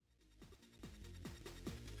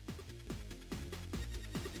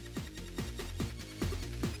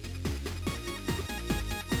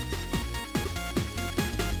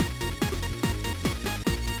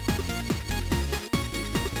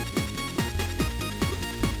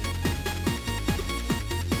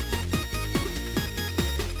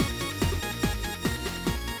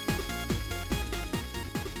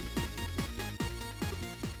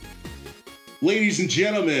Ladies and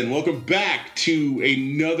gentlemen, welcome back to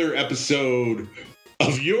another episode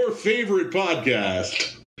of your favorite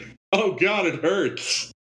podcast. Oh God, it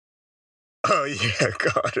hurts. Oh yeah,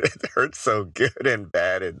 God, it hurts so good and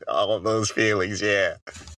bad and all of those feelings, yeah.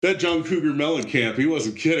 That John Cougar Mellencamp, he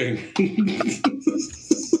wasn't kidding.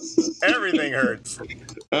 Everything hurts.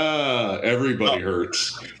 Everybody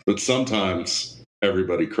hurts, but sometimes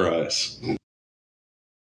everybody cries.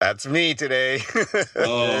 That's me today.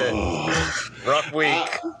 Oh. Rough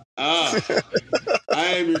week. I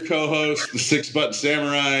am your co-host, the Six Button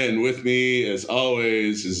Samurai, and with me, as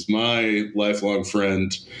always, is my lifelong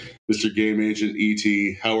friend, Mr. Game Agent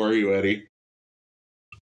E.T. How are you, Eddie?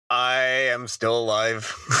 I am still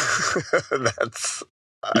alive. You're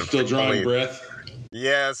still drawing breath?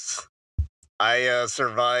 Yes. I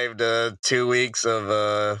survived 2 weeks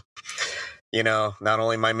of, not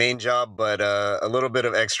only my main job, but a little bit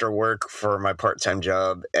of extra work for my part-time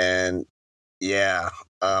job. And yeah,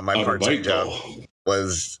 my part-time job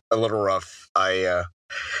was a little rough. I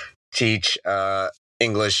teach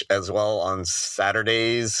English as well on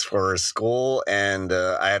Saturdays for school, and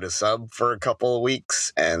I had a sub for a couple of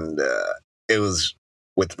weeks, and it was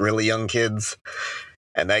with really young kids,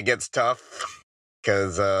 and that gets tough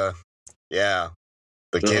because, the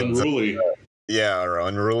They're kids unruly. are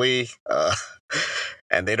unruly,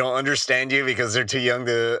 and they don't understand you because they're too young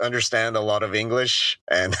to understand a lot of English,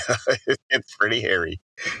 and it's pretty hairy.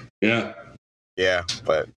 Yeah. Yeah,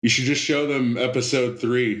 but You should just show them episode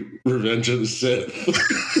 3, Revenge of the Sith.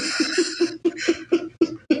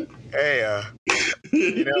 hey,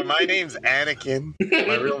 my name's Anakin.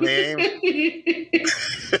 My real name.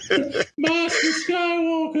 Master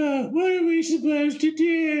Skywalker, what are we supposed to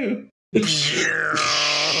do?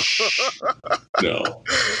 No.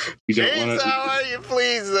 You don't want to. How are you?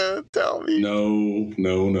 Please tell me. No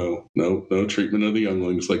treatment of the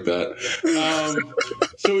younglings like that.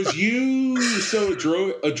 So as you so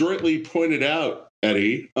adroitly pointed out,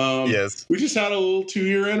 Eddie, Yes. we just had a little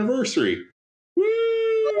 2-year anniversary. Woo!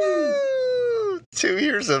 Woo! 2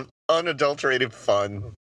 years of unadulterated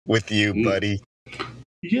fun with you, buddy.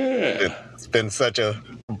 Yeah. It's been such a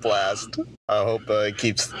blast. I hope it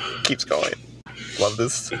keeps going. Love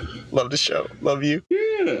this. Love the show. Love you.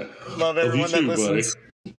 Yeah. Love everyone that listens.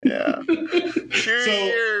 Buddy. Yeah. 2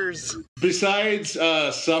 years. Besides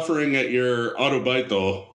suffering at your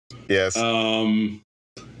autobaito, Yes.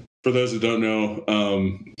 For those that don't know,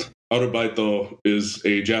 autobaito is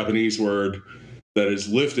a Japanese word that is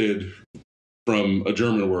lifted from a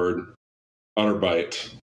German word,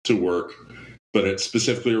 Arbeit, to work, but it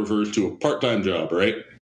specifically refers to a part-time job, right?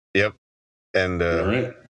 Yep. And all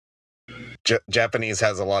right. Japanese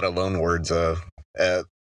has a lot of loan words. Quite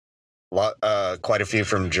a few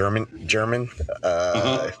from German.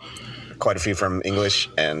 Quite a few from English,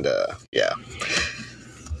 and yeah,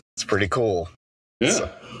 it's pretty cool. Yeah.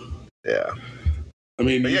 So, yeah. I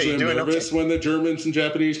mean, usually I'm nervous when the Germans and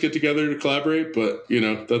Japanese get together to collaborate, but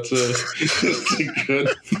that's a good.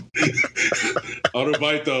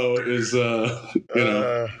 Autobaito is,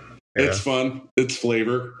 it's fun. It's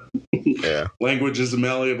flavor. Yeah. Language is a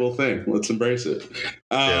malleable thing. Let's embrace it.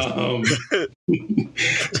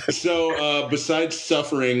 So, besides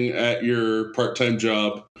suffering at your part-time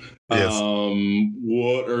job, yes.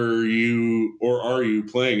 What are you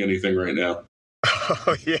playing anything right now?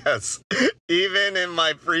 Oh, yes. Even in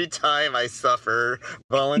my free time, I suffer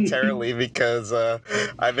voluntarily because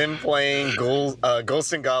I've been playing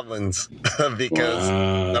Ghosts and Goblins because,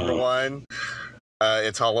 number one,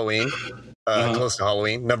 it's Halloween, close to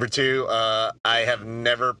Halloween. Number two, I have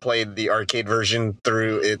never played the arcade version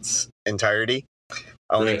through its entirety.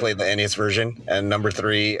 I only played the NES version. And number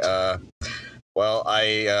three, I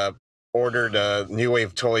ordered New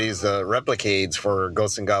Wave Toys replicades for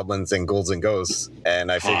Ghosts and Goblins and Ghouls and Ghosts,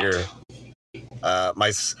 and I figure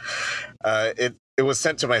it was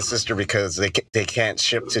sent to my sister because they can't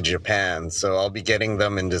ship to Japan, so I'll be getting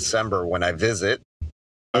them in December when I visit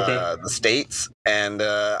the States, and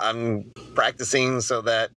I'm practicing so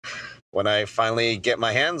that when I finally get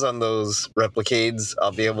my hands on those replicades,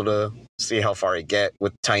 I'll be able to see how far I get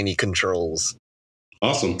with tiny controls.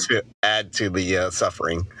 Awesome. To add to the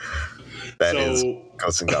suffering that is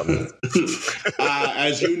Ghosts and Goblins.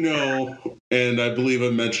 As you know, and I believe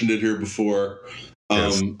I've mentioned it here before,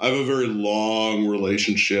 yes. I have a very long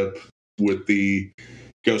relationship with the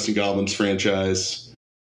Ghosts and Goblins franchise.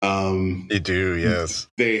 You do, yes.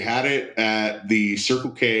 They had it at the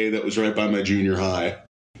Circle K that was right by my junior high.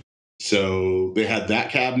 So they had that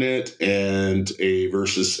cabinet and a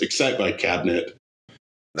Versus Excitebike cabinet.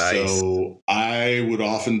 Nice. So I would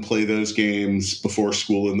often play those games before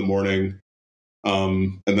school in the morning.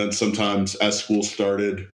 And then sometimes as school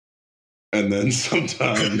started, and then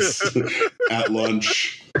sometimes at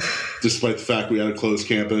lunch, despite the fact we had a closed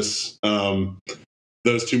campus.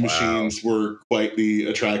 Those two machines were quite the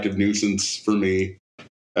attractive nuisance for me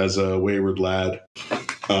as a wayward lad.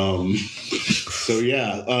 So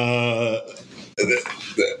yeah,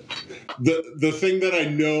 the thing that I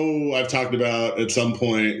know I've talked about at some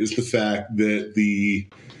point is the fact that the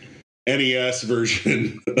NES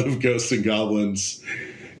version of Ghosts and Goblins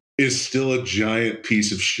is still a giant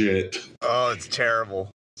piece of shit. Oh, it's terrible.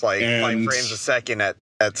 It's like 5 frames a second at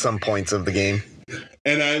some points of the game.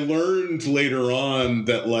 And I learned later on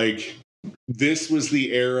that, like, this was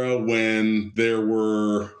the era when there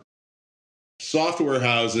were software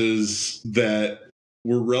houses that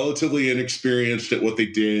were relatively inexperienced at what they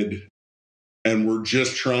did and were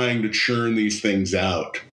just trying to churn these things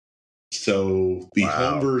out. So the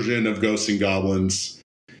home version of Ghosts and Goblins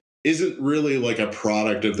isn't really like a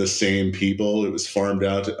product of the same people. It was farmed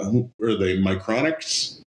out to, or the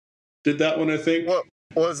Micronics did that one, I think. Well,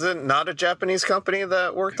 was it not a Japanese company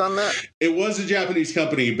that worked on that? It was a Japanese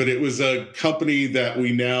company, but it was a company that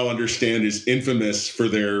we now understand is infamous for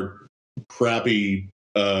their crappy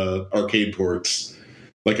arcade ports,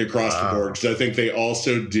 like across the board. Because I think they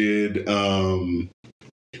also did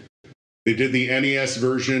they did the NES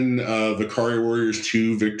version of Ikari Warriors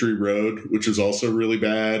 2 Victory Road, which was also really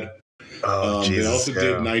bad. They also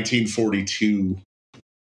did 1942,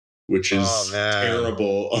 which is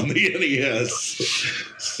terrible on the NES.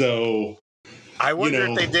 So I wonder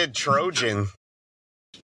if they did Trojan.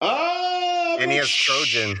 NES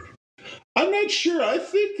Trojan. I'm not sure. I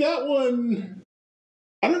think that one,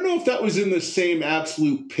 I don't know if that was in the same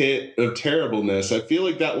absolute pit of terribleness. I feel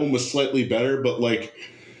like that one was slightly better, but like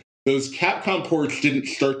those Capcom ports didn't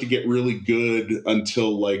start to get really good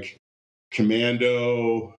until like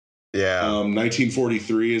Commando. Yeah.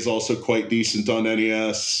 1943 is also quite decent on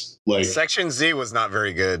NES. Like Section Z was not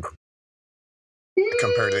very good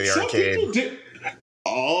compared to the arcade.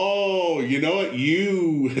 Oh, you know what?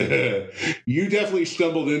 You definitely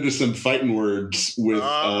stumbled into some fighting words with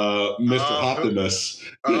Mr. Optimus.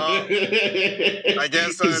 I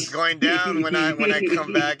guess it's going down when I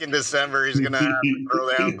come back in December. He's gonna have to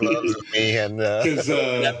throw down gloves with me, and because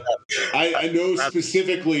I know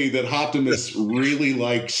specifically that Optimus really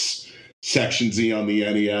likes Section Z on the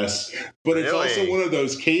NES, but it's also one of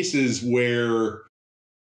those cases where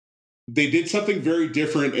they did something very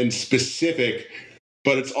different and specific.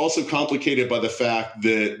 But it's also complicated by the fact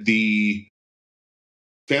that the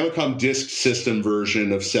Famicom Disk System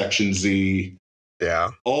version of Section Z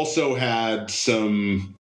also had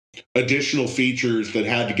some additional features that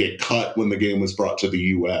had to get cut when the game was brought to the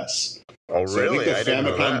US. Oh, really? I didn't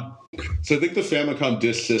know that. So I think the Famicom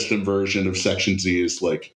Disk System version of Section Z is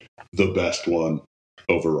like the best one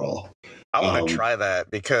overall. I want to try that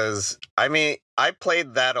because, I mean, I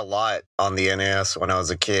played that a lot on the NES when I was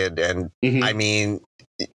a kid. And I mean,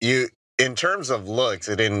 in terms of looks,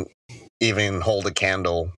 it didn't even hold a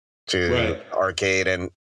candle to arcade. And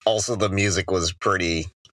also the music was pretty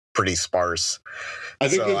sparse. I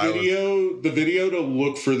think the video to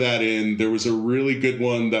look for that in, there was a really good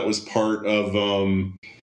one that was part of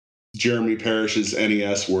Jeremy Parrish's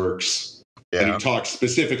NES works. Yeah. And he talked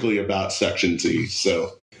specifically about Section Z.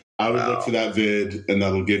 So I would look for that vid, and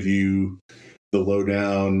that'll give you the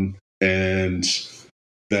lowdown. And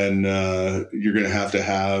then you're going to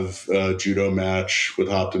have a judo match with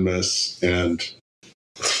Optimus, and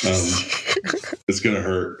it's going to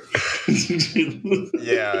hurt.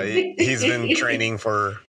 Yeah, he's been training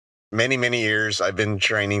for many, many years. I've been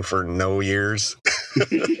training for no years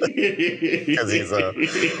because he's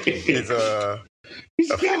a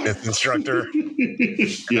fitness instructor.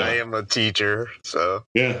 Yeah. I am a teacher, so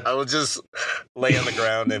I will just lay on the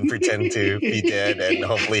ground and pretend to be dead, and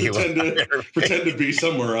hopefully he will pretend to be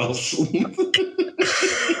somewhere else.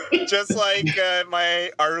 Just like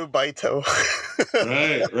my Arubaito.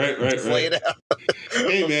 Right. Lay it out.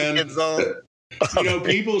 Hey, man.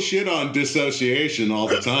 People shit on dissociation all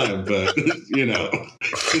the time, but it's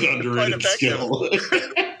an underrated skill.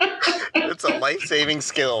 It's a life-saving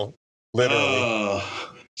skill. Literally.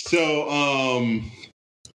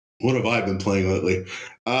 What have I been playing lately?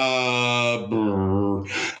 I've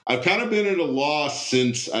kind of been at a loss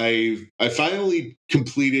since I finally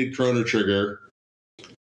completed Chrono Trigger,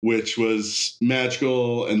 which was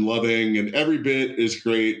magical and loving, and every bit as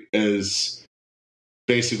great as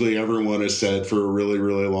basically everyone has said for a really,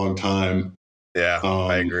 really long time. Yeah,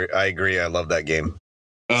 I agree. I love that game.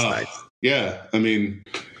 It's nice. Yeah, I mean,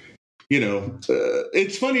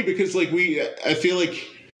 it's funny because I feel like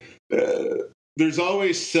there's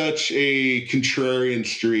always such a contrarian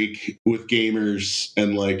streak with gamers,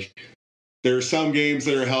 and like there are some games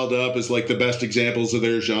that are held up as like the best examples of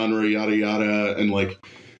their genre, yada yada, and like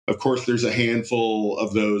of course there's a handful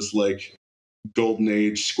of those like golden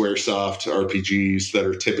age Squaresoft RPGs that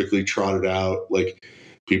are typically trotted out. Like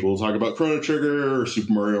people will talk about Chrono Trigger or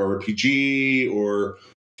Super Mario RPG or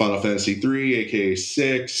Final Fantasy 3, aka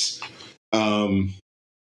 6.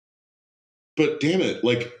 But damn it,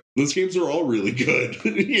 like those games are all really good.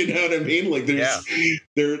 You know what I mean? Like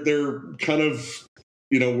they're kind of,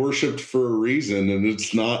 you know, worshipped for a reason, and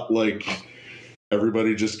it's not like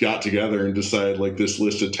everybody just got together and decided like this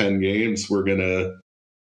list of 10 games we're gonna,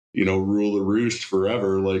 you know, rule the roost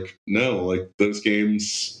forever. Like no, like those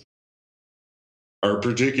games are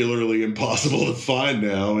particularly impossible to find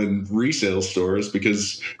now in resale stores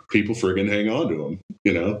because people friggin' hang on to them,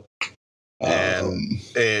 you know. And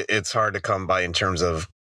it's hard to come by in terms of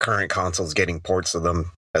current consoles getting ports of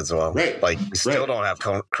them as well. Right. Like we still don't have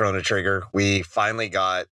Chrono Trigger. We finally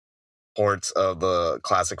got ports of the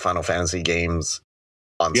classic Final Fantasy games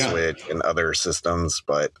on Switch and other systems,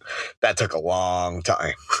 but that took a long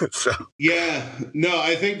time. So yeah, no,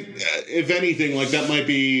 I think if anything, like that might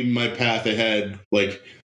be my path ahead. Like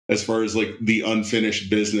as far as like the unfinished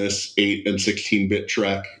business 8 and 16-bit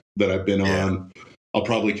trek that I've been on. I'll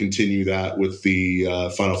probably continue that with the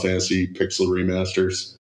Final Fantasy Pixel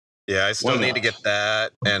remasters. Yeah, I still need to get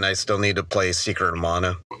that, and I still need to play Secret of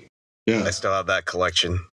Mana. Yeah, I still have that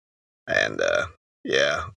collection, and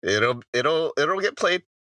yeah, it'll get played,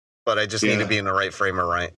 but I just need to be in the right frame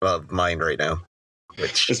of mind right now.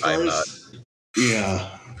 Which as far I'm as not.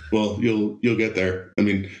 Yeah, well, you'll get there. I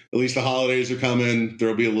mean, at least the holidays are coming.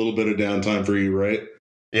 There'll be a little bit of downtime for you, right?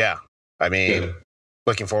 Yeah, I mean,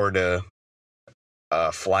 looking forward to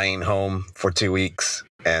flying home for 2 weeks,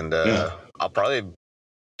 and I'll probably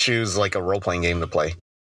choose like a role-playing game to play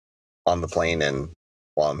on the plane and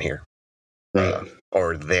while I'm here, right?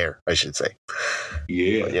 Or there, I should say.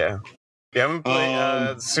 Yeah, but yeah. You haven't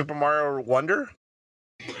played Super Mario Wonder?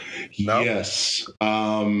 No? Yes,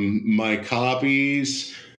 my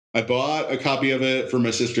copies. I bought a copy of it for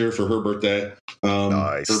my sister for her birthday.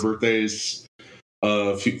 Nice. Her birthday's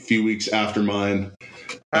a few weeks after mine.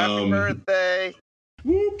 Happy birthday!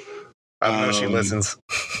 Whoop. I don't know if she listens.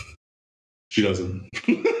 She doesn't.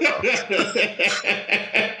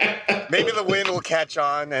 Maybe the wind will catch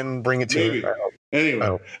on and bring it to her.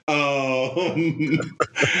 Anyway.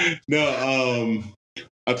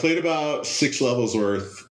 I played about 6 levels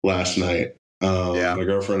worth last night. My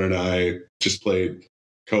girlfriend and I just played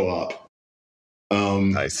co-op.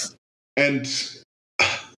 Nice. And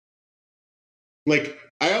like,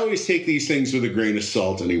 I always take these things with a grain of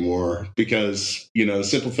salt anymore because, you know, the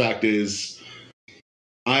simple fact is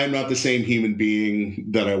I am not the same human being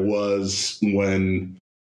that I was when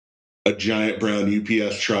a giant brown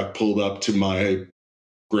UPS truck pulled up to my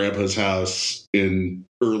grandpa's house in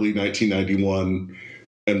early 1991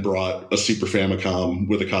 and brought a Super Famicom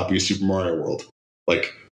with a copy of Super Mario World.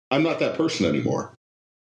 Like, I'm not that person anymore.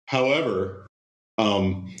 However,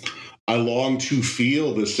 I long to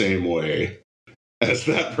feel the same way as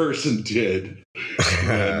that person did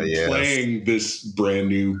when playing this brand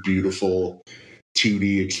new, beautiful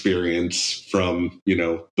 2D experience from, you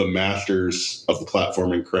know, the masters of the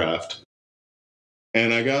platforming craft.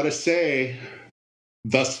 And I gotta say,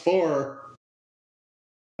 thus far,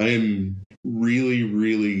 I am really,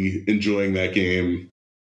 really enjoying that game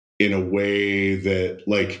in a way that,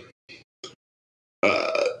 like,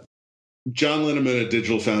 John Linneman at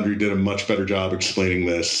Digital Foundry did a much better job explaining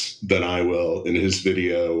this than I will in his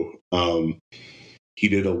video. He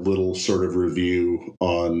did a little sort of review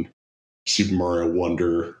on Super Mario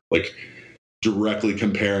Wonder, like directly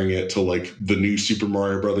comparing it to like the new Super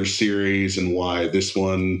Mario Brothers series and why this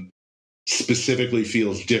one specifically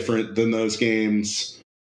feels different than those games,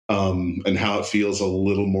 and how it feels a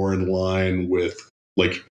little more in line with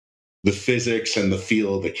like the physics and the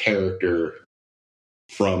feel of the character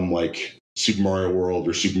from like Super Mario World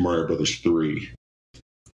or Super Mario Brothers 3.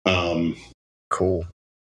 Cool.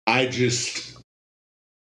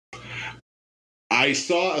 I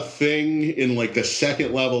saw a thing in like the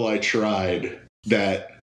second level I tried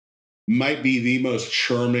that might be the most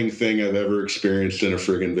charming thing I've ever experienced in a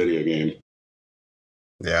friggin' video game.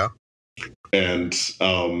 Yeah. And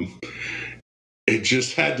it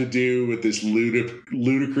just had to do with this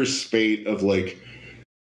ludicrous spate of like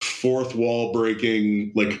fourth wall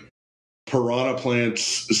breaking, like piranha plants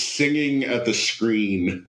singing at the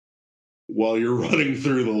screen while you're running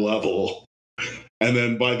through the level. And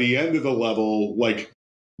then by the end of the level, like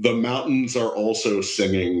the mountains are also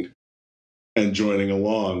singing and joining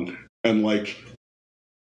along. And like,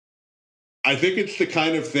 I think it's the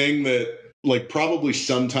kind of thing that, like, probably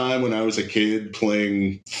sometime when I was a kid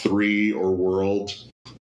playing 3 or World,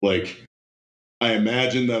 like, I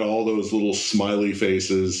imagine that all those little smiley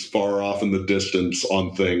faces far off in the distance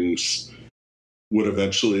on things would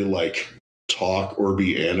eventually, like, talk or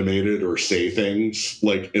be animated or say things,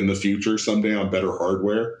 like, in the future someday on better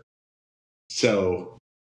hardware. So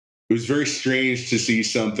it was very strange to see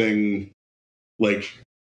something like,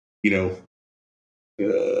 you know,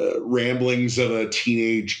 ramblings of a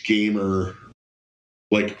teenage gamer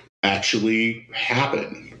like actually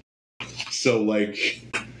happen. So like,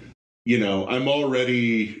 you know, I'm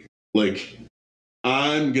already like,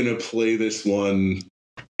 I'm gonna play this one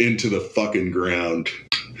into the fucking ground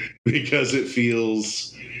because it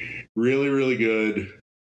feels really, really good.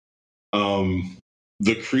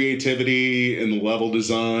 The creativity and the level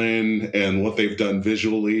design and what they've done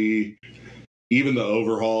visually, even the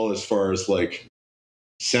overhaul as far as like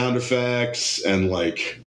sound effects and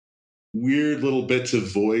like weird little bits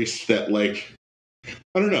of voice that, like,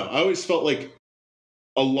 I don't know, I always felt like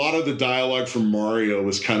a lot of the dialogue from Mario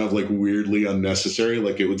was kind of like weirdly unnecessary,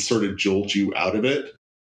 like it would sort of jolt you out of it.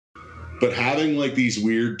 But having like these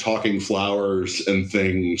weird talking flowers and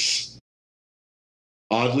things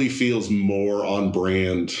oddly feels more on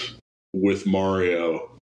brand with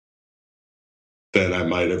Mario than I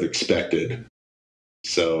might have expected.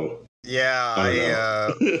 So yeah,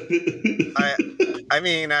 I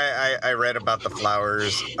mean, I read about the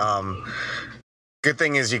flowers. Good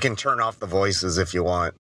thing is you can turn off the voices if you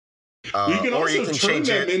want. You can or also you can turn change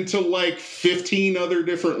them it. into like 15 other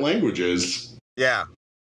different languages. Yeah.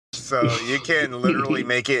 So you can literally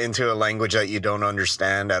make it into a language that you don't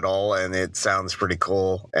understand at all, and it sounds pretty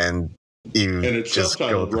cool. And you And it's just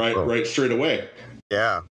go with subtitled the flow. right straight away.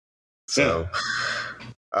 Yeah. So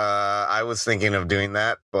I was thinking of doing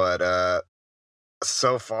that, but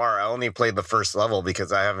so far I only played the first level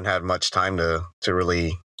because I haven't had much time to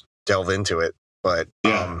really delve into it. But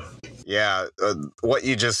what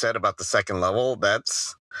you just said about the second level,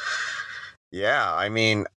 that's I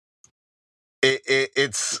mean,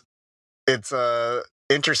 it's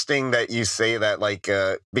interesting that you say that, like,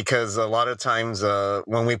 because a lot of times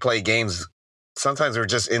when we play games, sometimes we're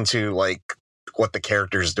just into like what the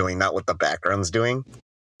character's doing, not what the background's doing.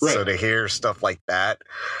 Right. So to hear stuff like that,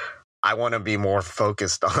 I want to be more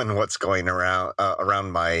focused on what's going around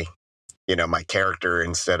my, my character,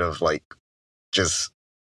 instead of like just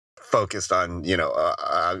focused on,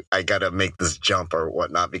 I gotta make this jump or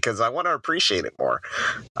whatnot, because I want to appreciate it more.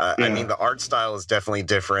 I mean, the art style is definitely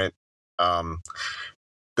different.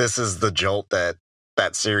 This is the jolt that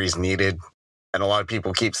series needed, and a lot of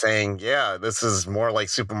people keep saying, yeah, this is more like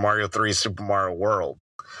Super Mario 3, Super Mario World,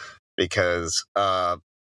 because I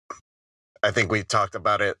think we talked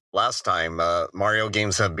about it last time. Mario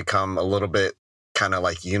games have become a little bit kind of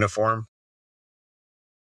like uniform,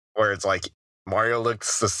 where it's like Mario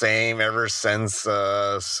looks the same ever since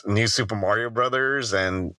New Super Mario Brothers.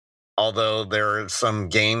 And although there are some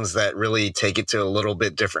games that really take it to a little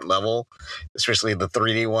bit different level, especially the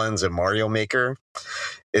 3D ones and Mario Maker,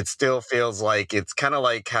 it still feels like it's kind of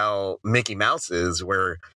like how Mickey Mouse is,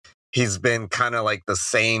 where he's been kind of like the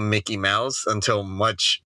same Mickey Mouse until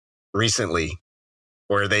much recently,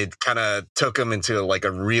 where they kind of took him into like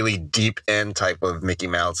a really deep end type of Mickey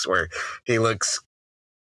Mouse, where he looks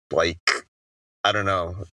like, I don't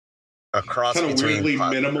know, a cross kind of between weirdly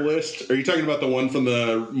minimalist. Are you talking about the one from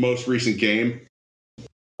the most recent game?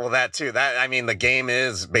 Well, that too. That, I mean, the game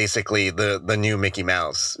is basically the new Mickey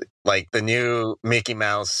Mouse, like the new Mickey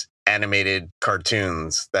Mouse animated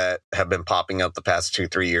cartoons that have been popping up the past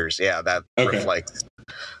 2-3 years. Yeah, that reflects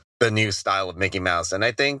the new style of Mickey Mouse. And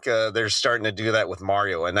I think they're starting to do that with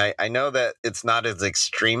Mario. And I know that it's not as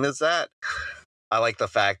extreme as that. I like the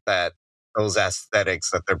fact that those aesthetics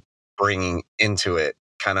that they're bringing into it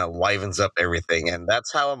kind of livens up everything. And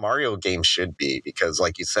that's how a Mario game should be, because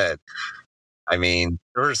like you said, I mean,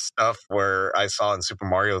 there was stuff where I saw in Super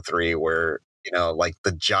Mario 3 where, like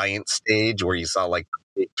the giant stage where you saw like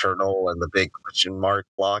the big turtle and the big question mark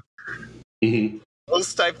block. Mm-hmm.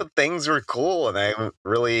 Those type of things were cool, and I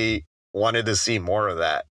really wanted to see more of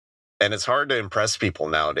that. And it's hard to impress people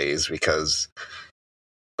nowadays, because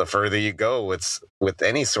the further you go with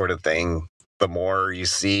any sort of thing, the more you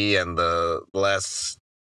see and the less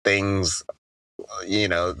things,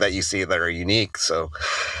 that you see that are unique. So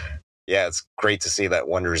yeah, it's great to see that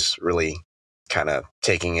Wonder's really kind of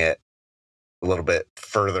taking it a little bit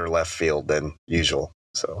further left field than usual.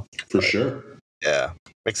 So for sure. Yeah.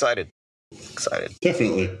 Excited.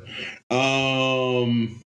 Definitely.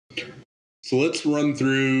 So let's run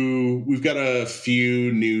through. We've got a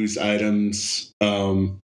few news items.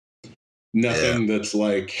 Nothing that's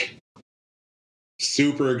like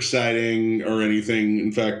super exciting or anything.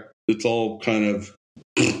 In fact, it's all kind of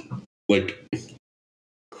like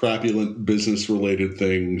crapulent business related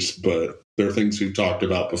things, but they're things we've talked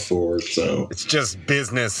about before. So it's just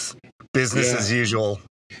business as usual.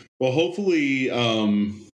 Well, hopefully,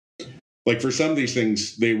 like for some of these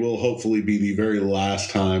things, they will hopefully be the very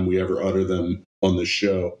last time we ever utter them on this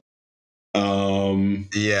show.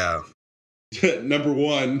 Yeah. Number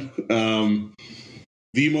one,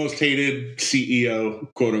 the most hated CEO,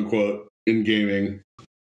 quote unquote, in gaming,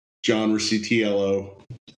 John Ruscitiello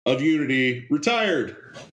of Unity, retired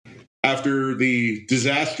after the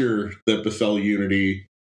disaster that befell Unity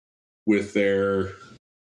with their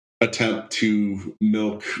attempt to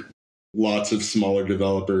milk lots of smaller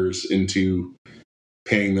developers into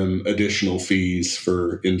paying them additional fees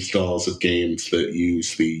for installs of games that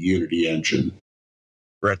use the Unity engine.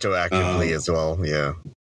 Retroactively as well. Yeah.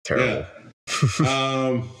 Terrible.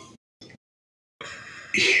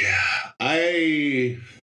 Yeah.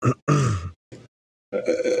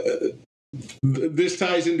 This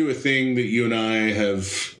ties into a thing that you and I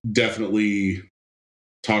have definitely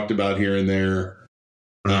talked about here and there.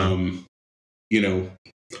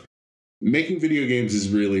 Making video games is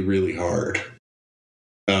really, really hard.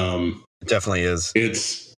 It definitely is.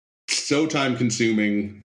 It's so time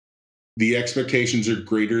consuming. The expectations are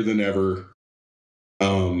greater than ever.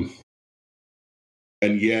 And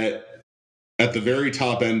yet, at the very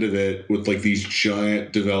top end of it, with like these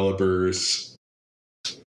giant developers,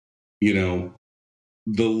 the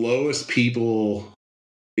lowest people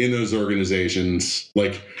in those organizations,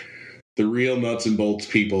 like the real nuts and bolts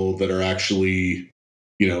people that are actually,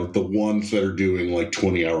 the ones that are doing like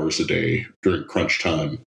 20 hours a day during crunch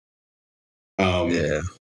time. They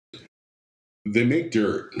make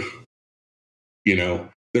dirt.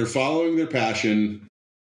 They're following their passion.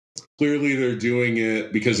 Clearly, they're doing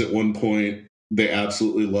it because at one point they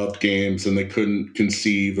absolutely loved games and they couldn't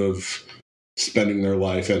conceive of spending their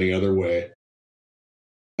life any other way.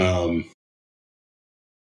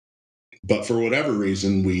 But for whatever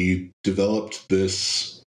reason, we developed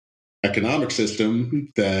this economic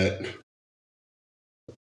system that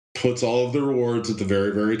puts all of the rewards at the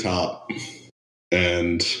very, very top,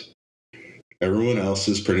 and everyone else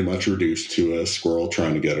is pretty much reduced to a squirrel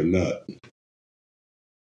trying to get a nut.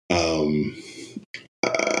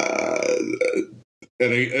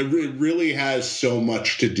 And it really has so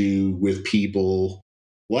much to do with people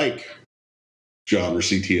like John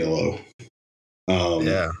Ruscitiello.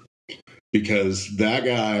 Because that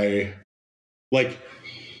guy, like,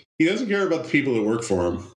 he doesn't care about the people that work for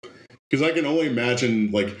him. Because I can only imagine,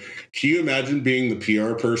 like, can you imagine being the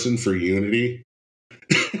PR person for Unity?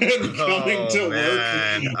 And coming to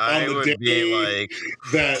work on the day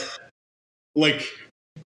that, like,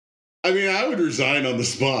 I mean, I would resign on the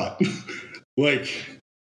spot.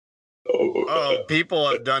 People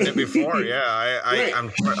have done it before. Yeah,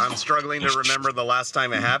 I'm struggling to remember the last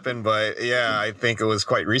time it happened, but yeah, I think it was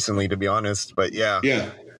quite recently, to be honest. But yeah,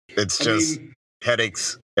 it's just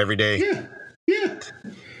headaches every day. Yeah.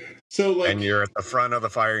 So like, and you're at the front of the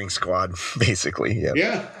firing squad, basically.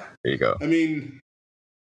 Yeah. There you go. I mean,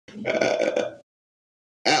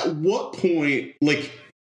 at what point, like,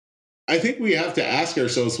 I think we have to ask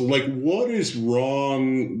ourselves, like, what is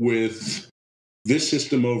wrong with this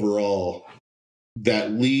system overall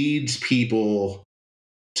that leads people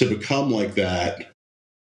to become like that,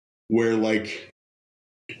 where, like,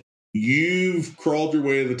 you've crawled your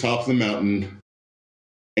way to the top of the mountain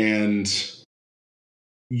and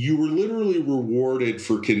you were literally rewarded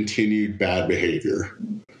for continued bad behavior.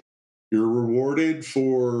 You're rewarded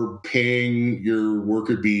for paying your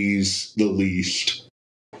worker bees the least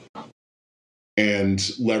and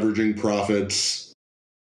leveraging profits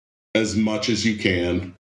as much as you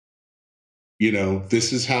can.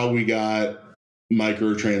 This is how we got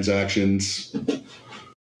microtransactions.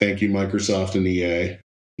 Thank you, Microsoft and EA.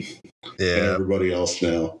 And everybody else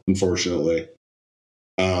now, unfortunately.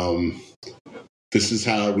 This is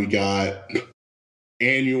how we got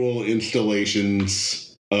annual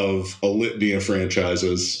installations of a litany of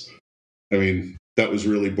franchises. I mean, that was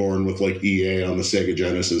really born with like EA on the Sega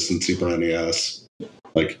Genesis and Super NES,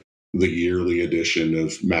 like the yearly edition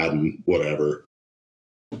of Madden, whatever.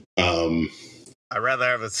 I'd rather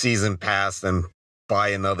have a season pass than buy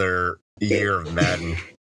another year of Madden.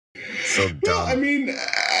 So dumb. Well, I mean,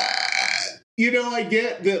 I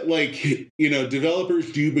get that, like,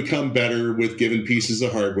 developers do become better with given pieces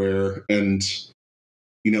of hardware, and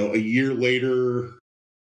a year later,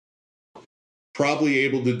 probably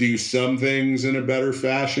able to do some things in a better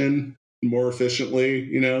fashion, more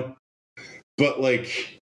efficiently, but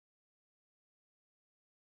like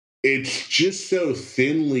it's just so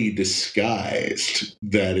thinly disguised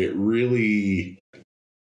that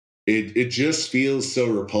it just feels so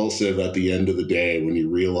repulsive at the end of the day when you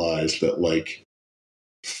realize that like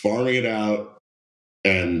farming it out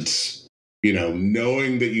and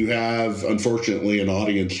knowing that you have unfortunately an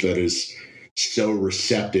audience that is so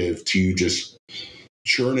receptive to you just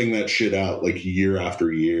churning that shit out like year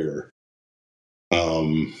after year.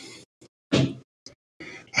 I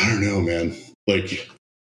don't know, man. Like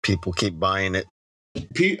people keep buying it.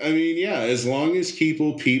 I mean, yeah, as long as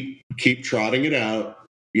people keep trotting it out,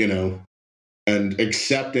 and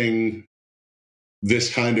accepting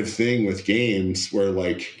this kind of thing with games where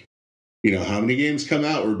like, how many games come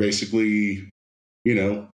out where basically,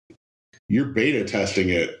 you're beta testing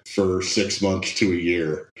it for 6 months to a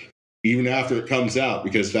year, even after it comes out,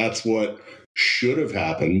 because that's what should have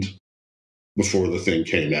happened before the thing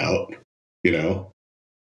came out,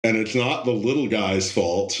 and it's not the little guy's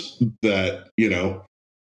fault that,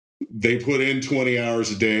 they put in 20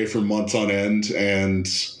 hours a day for months on end and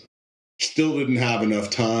still didn't have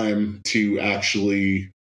enough time to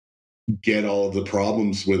actually get all of the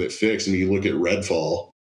problems with it fixed. I mean, you look at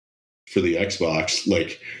Redfall for the Xbox,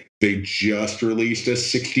 like they just released a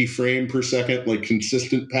 60 frame per second, like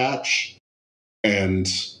consistent patch. And,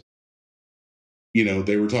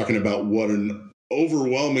 they were talking about what an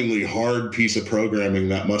overwhelmingly hard piece of programming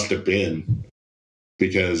that must have been.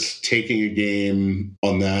 Because taking a game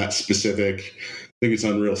on that specific, I think it's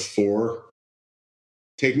Unreal 4,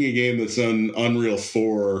 taking a game that's on Unreal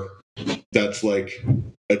 4 that's like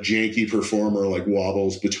a janky performer, like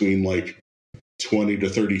wobbles between like 20 to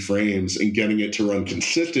 30 frames and getting it to run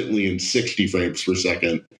consistently in 60 frames per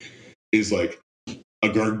second is like a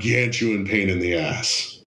gargantuan pain in the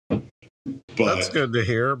ass. But that's good to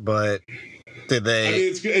hear, but did they... I mean,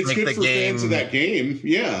 it's good for fans of that game,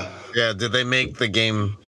 yeah. Yeah, did they make the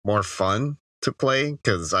game more fun to play?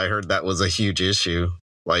 Because I heard that was a huge issue.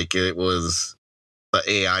 Like, the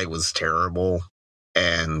AI was terrible,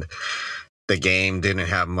 and the game didn't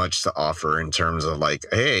have much to offer in terms of like,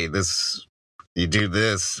 hey, you do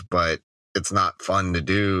this, but it's not fun to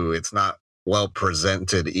do. It's not well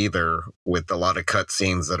presented either, with a lot of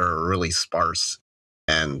cutscenes that are really sparse.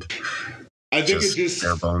 And I think it just,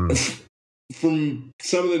 from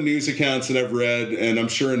some of the news accounts that I've read, and I'm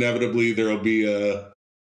sure inevitably there'll be a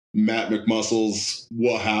Matt McMuscle's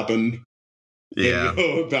What Happened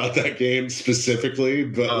video about that game specifically,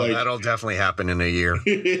 but that'll definitely happen in a year.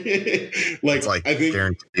 like I think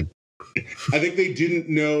guaranteed. I think they didn't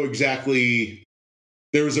know exactly.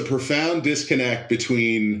 There was a profound disconnect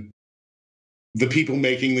between the people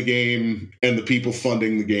making the game and the people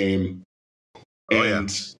funding the game.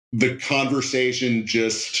 The conversation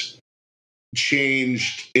just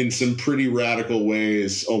changed in some pretty radical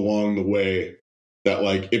ways along the way. That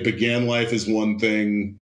like it began life as one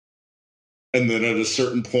thing, and then at a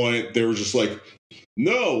certain point they were just like,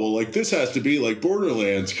 no, well, like this has to be like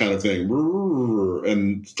Borderlands kind of thing,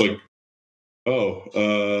 and it's like,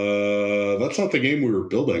 that's not the game we were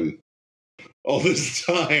building all this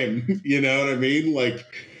time. You know what I mean? Like,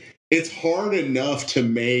 it's hard enough to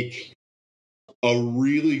make a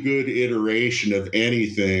really good iteration of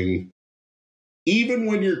anything, even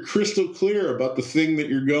when you're crystal clear about the thing that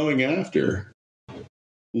you're going after,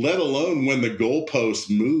 let alone when the goalposts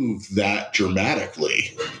move that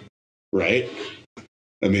dramatically, right?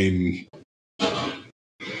 I mean,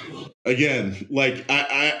 again, like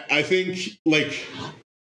I think like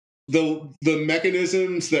the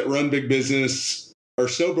mechanisms that run big business are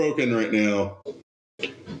so broken right now,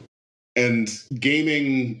 and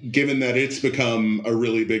gaming, given that it's become a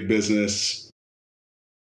really big business,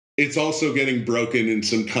 it's also getting broken in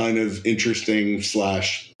some kind of interesting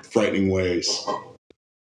 / frightening ways.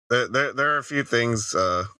 There are a few things,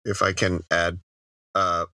 if I can add.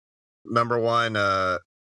 Number one,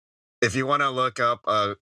 if you want to look up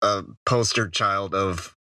a poster child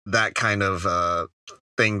of that kind of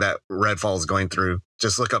thing that Redfall is going through,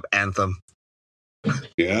 just look up Anthem.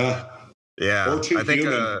 Yeah. I think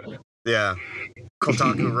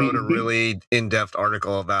Kotaku wrote a really in-depth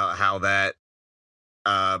article about how that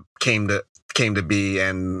came to be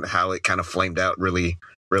and how it kind of flamed out really,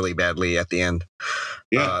 really badly at the end.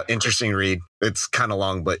 Interesting read. It's kind of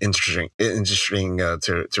long, but interesting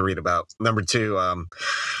to read about. Number two,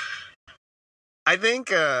 I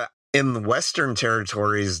think in the Western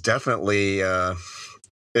territories, definitely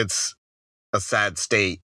it's a sad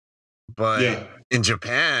state, but in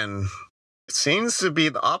Japan, it seems to be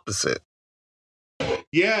the opposite.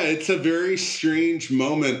 Yeah, it's a very strange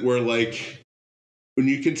moment where, like, when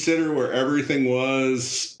you consider where everything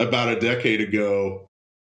was about a decade ago,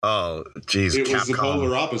 Oh, geez, it was the Capcom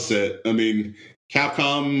polar opposite. I mean,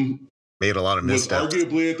 Capcom made a lot of was missteps.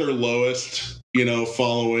 arguably at their lowest, you know,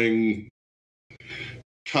 following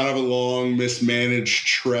kind of a long mismanaged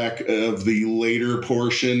trek of the later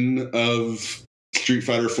portion of Street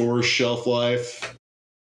Fighter 4's shelf life,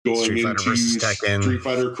 going Street Fighter into versus Tekken. Street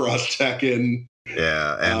Fighter Cross Tekken.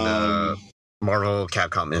 Yeah, and Marvel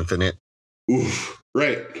Capcom Infinite. Oof,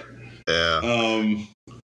 right. Yeah.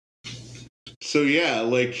 So yeah,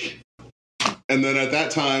 like, and then at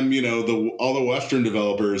that time, you know, all the Western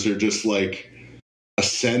developers are just like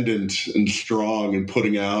ascendant and strong and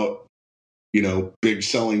putting out, you know, big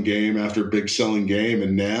selling game after big selling game,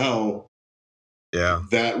 and now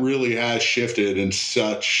that really has shifted in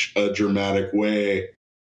such a dramatic way.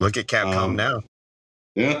 Look at Capcom now.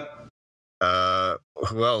 Yeah.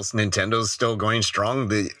 Who else? Nintendo's still going strong.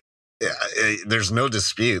 There's no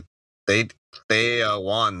dispute. They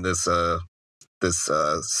won this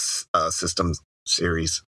system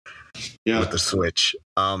series with the Switch.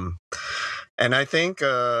 And I think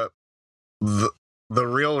the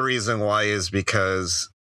real reason why is because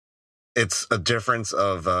it's a difference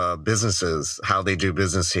of businesses, how they do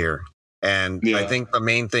business here. And I think the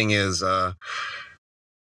main thing is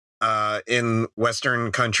in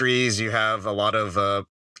Western countries, you have a lot of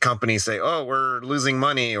companies say, oh, we're losing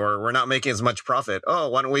money or we're not making as much profit. Oh,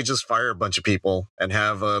 why don't we just fire a bunch of people and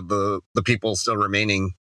have the people still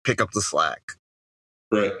remaining pick up the slack?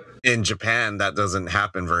 Right. In Japan, that doesn't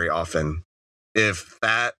happen very often. If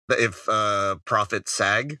profits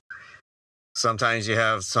sag, sometimes you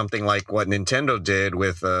have something like what Nintendo did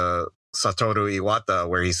with Satoru Iwata,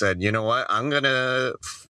 where he said, you know what, I'm going to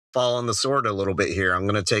fall on the sword a little bit here. I'm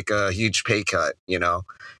going to take a huge pay cut, you know,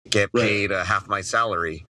 get paid half my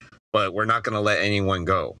salary, but we're not going to let anyone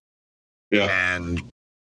go. Yeah. And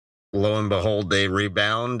lo and behold, they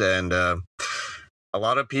rebound. And a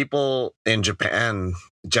lot of people in Japan,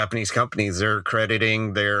 Japanese companies, they're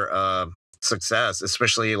crediting their success,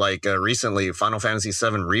 especially like recently Final Fantasy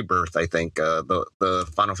VII Rebirth. I think the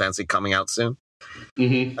Final Fantasy coming out soon.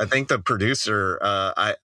 Mm-hmm. I think the producer,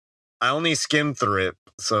 I only skimmed through it,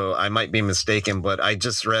 so I might be mistaken, but I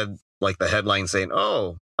just read like the headline saying,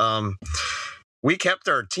 "Oh, we kept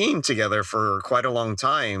our team together for quite a long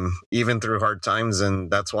time, even through hard times, and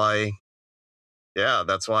that's why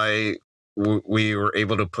we were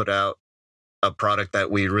able to put out a product that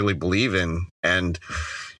we really believe in." And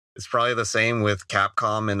it's probably the same with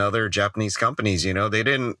Capcom and other Japanese companies. You know, they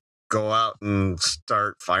didn't go out and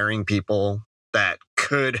start firing people that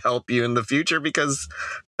could help you in the future because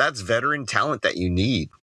that's veteran talent that you need.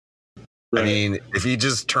 Right. I mean, if you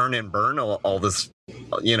just turn and burn all this,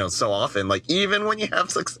 you know, so often, like even when you have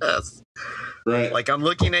success, right? Like I'm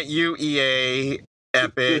looking at you, EA,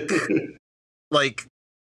 Epic, like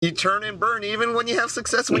you turn and burn even when you have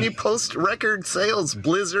success, when you post record sales,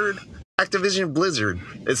 Blizzard, Activision Blizzard,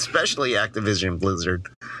 especially Activision Blizzard.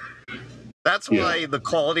 That's why the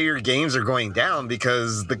quality of your games are going down,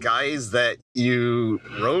 because the guys that you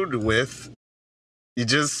rode with, you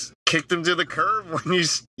just kicked them to the curb when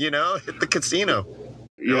you know, hit the casino.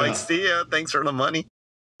 You're like, see ya, thanks for the money.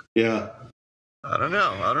 Yeah. I don't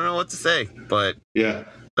know what to say, but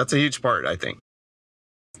that's a huge part, I think.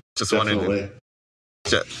 Definitely.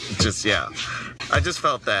 I just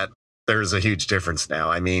felt that there's a huge difference now.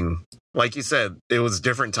 I mean, like you said, it was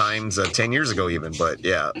different times 10 years ago even, but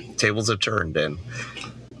tables have turned. And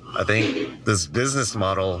I think this business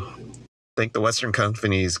model, I think the Western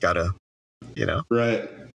companies got to, you know,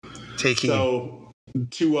 take heed. So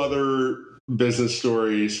 2 other business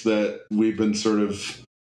stories that we've been sort of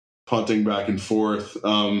punting back and forth.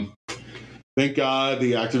 Thank God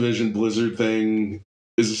the Activision Blizzard thing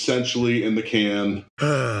is essentially in the can.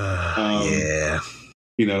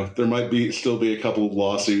 You know, there might still be a couple of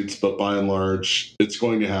lawsuits, but by and large, it's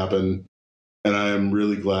going to happen. And I am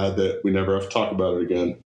really glad that we never have to talk about it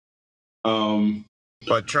again.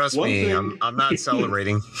 But trust me, I'm not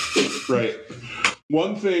celebrating. Right.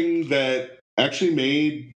 One thing that actually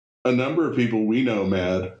made a number of people we know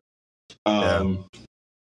mad, and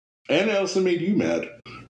it also made you mad.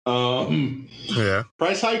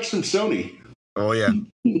 Price hikes from Sony. Oh, yeah.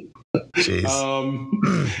 Jeez.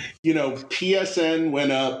 You know, PSN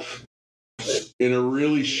went up in a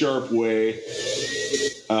really sharp way.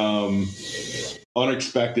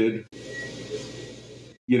 Unexpected.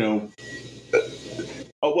 You know,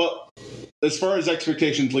 well, as far as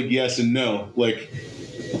expectations, like yes and no. Like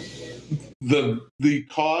the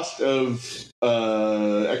cost of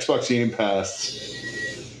Xbox Game Pass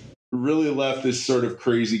really left this sort of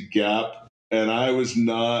crazy gap. And I was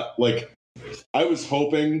not like, I was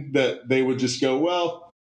hoping that they would just go, well,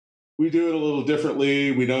 we do it a little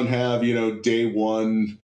differently. We don't have, day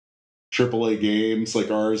one AAA games. Like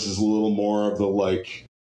ours is a little more of the like,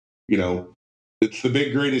 it's the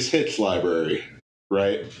big greatest hits library,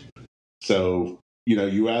 right? So,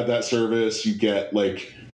 you add that service, you get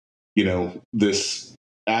like, this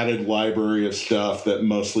added library of stuff that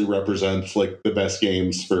mostly represents like the best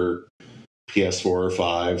games for PS4 or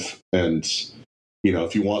 5. And,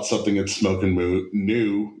 if you want something that's smoking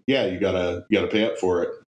new, yeah, you gotta pay up for it.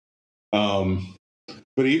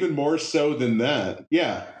 But even more so than that,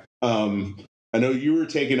 yeah. I know you were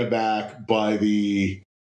taken aback by the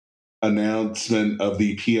announcement of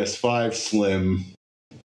the PS5 Slim,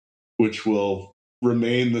 which will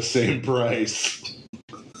remain the same price.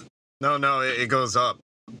 No, it goes up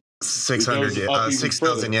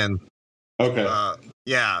 6,000 yen. Okay.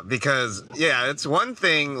 Yeah, because it's one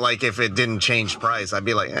thing like if it didn't change price, I'd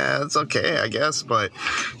be like, it's okay, I guess. But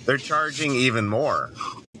they're charging even more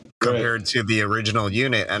compared to the original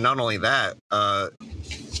unit, and not only that,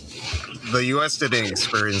 the U.S. didn't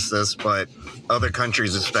experience this, but other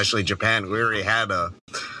countries, especially Japan, we already had a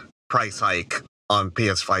price hike on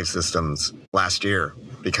PS5 systems last year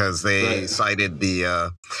because they cited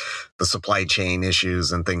the supply chain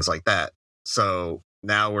issues and things like that. So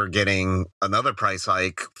now we're getting another price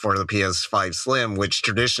hike for the PS5 Slim, which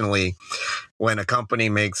traditionally, when a company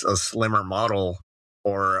makes a slimmer model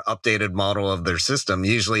or updated model of their system,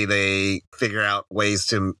 usually they figure out ways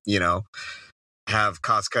to, have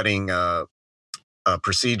cost-cutting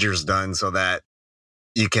procedures done so that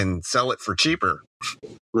you can sell it for cheaper.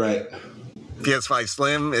 Right. PS5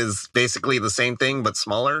 Slim is basically the same thing but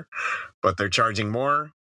smaller, but they're charging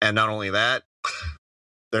more. And not only that,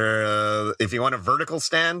 they're if you want a vertical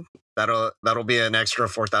stand, that'll be an extra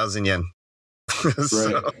 4,000 yen.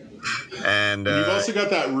 Right. And you've also got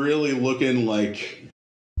that really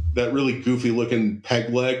goofy looking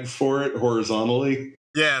peg leg for it horizontally.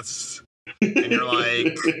 Yes. And you're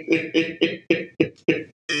like,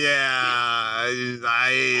 yeah,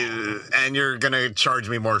 and you're gonna charge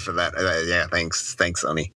me more for that. Yeah, thanks,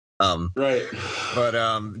 Sony. Right.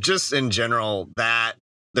 But just in general, that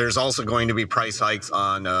there's also going to be price hikes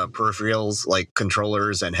on peripherals like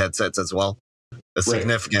controllers and headsets as well. A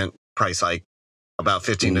significant price hike, about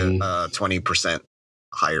 15 to 20%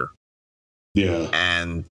 higher. Yeah.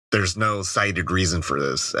 And there's no cited reason for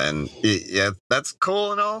this, and that's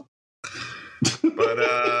cool and all. But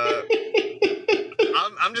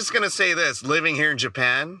I'm just gonna say this: living here in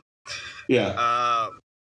Japan,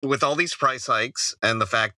 with all these price hikes and the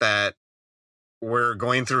fact that we're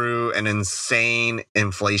going through an insane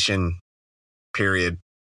inflation period,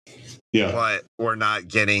 but we're not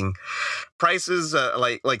getting prices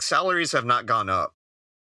like salaries have not gone up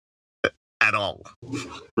at all.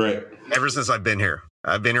 Right. Ever since I've been here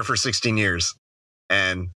for 16 years,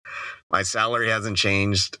 and my salary hasn't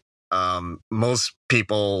changed. Most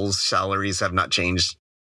people's salaries have not changed.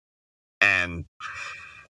 And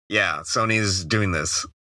Sony's doing this.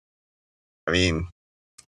 I mean,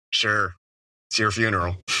 sure, it's your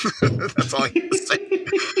funeral. That's all I can say.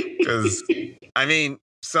 Because, I mean,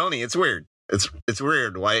 Sony, it's weird. It's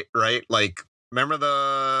weird, right? Like, remember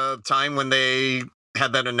the time when they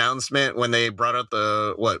had that announcement when they brought out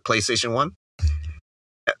the, PlayStation 1?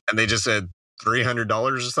 And they just said $300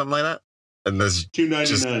 or something like that? And this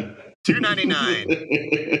 $299.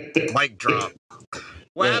 $299. Mic drop.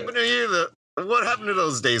 What happened to you? What happened to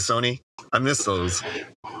those days, Sony? I miss those.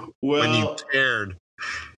 Well, when you cared.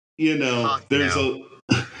 There's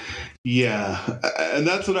and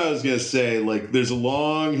that's what I was gonna say. Like, there's a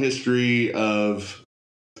long history of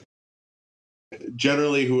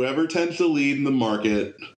generally whoever tends to lead in the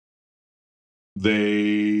market,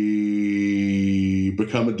 they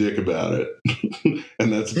become a dick about it.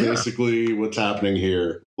 And that's basically what's happening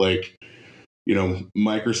here. Like,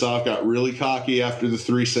 Microsoft got really cocky after the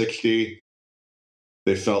 360.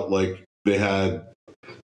 They felt like they had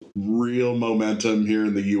real momentum here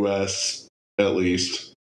in the US, at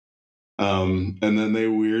least. And then they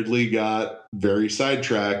weirdly got very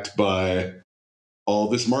sidetracked by all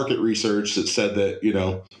this market research that said that,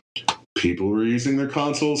 people were using their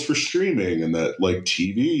consoles for streaming and that like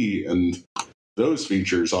TV and those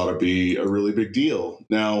features ought to be a really big deal.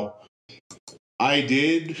 Now, I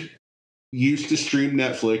did used to stream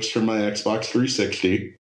Netflix from my Xbox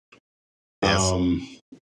 360. Yes.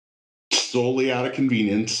 Solely out of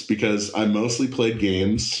convenience because I mostly played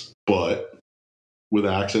games, but with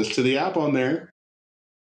access to the app on there,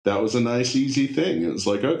 that was a nice, easy thing. It was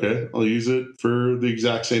like, okay, I'll use it for the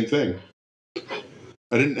exact same thing.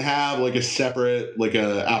 I didn't have like a separate, like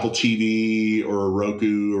a Apple TV or a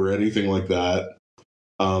Roku or anything like that.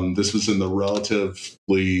 This was in the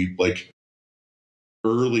relatively like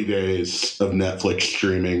early days of Netflix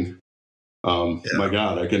streaming. My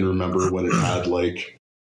God, I can remember when it had like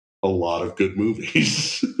a lot of good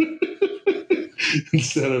movies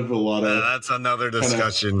instead of a lot of that's another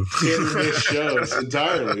discussion. hit or miss shows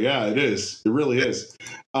entirely. Yeah, it is. It really is.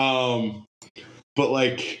 But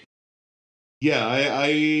like, yeah, I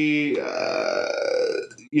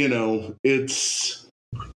you know, it's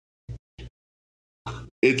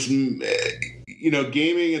you know,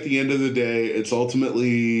 gaming at the end of the day, it's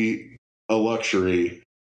ultimately a luxury.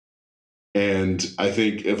 And I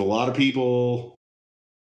think if a lot of people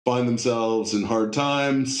find themselves in hard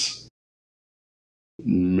times,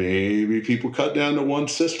 maybe people cut down to one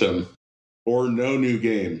system or no new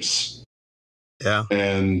games. Yeah.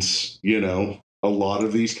 And, you know, a lot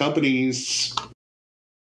of these companies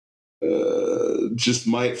just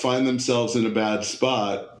might find themselves in a bad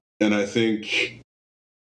spot. And I think,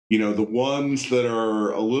 you know, the ones that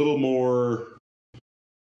are a little more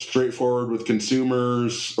straightforward with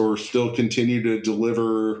consumers or still continue to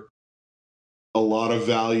deliver a lot of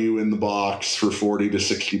value in the box for 40 to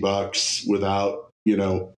 60 bucks without, you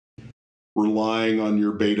know, relying on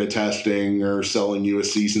your beta testing or selling you a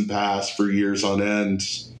season pass for years on end.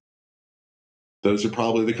 Those are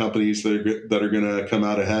probably the companies that are going to come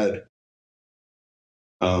out ahead.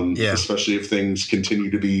 Especially if things continue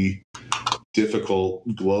to be difficult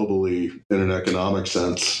globally in an economic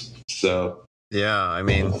sense. So, yeah, I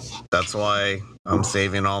mean, that's why I'm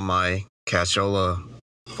saving all my cashola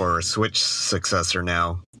for a Switch successor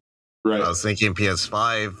now. right. I was thinking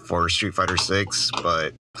PS5 for Street Fighter 6,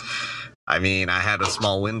 but I mean, I had a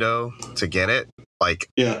small window to get it. Like,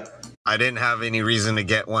 yeah, I didn't have any reason to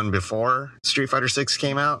get one before Street Fighter 6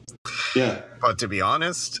 came out. yeah. But to be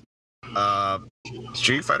honest,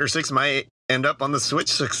 Street Fighter 6 might end up on the Switch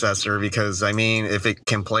successor because, I mean, if it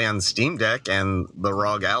can play on Steam Deck and the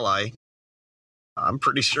ROG Ally, I'm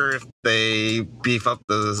pretty sure if they beef up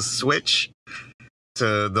the Switch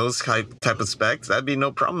to those type of specs, that'd be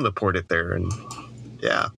no problem to port it there. And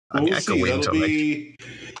yeah, I mean, I could wait until next.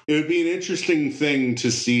 It would be an interesting thing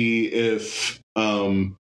to see if a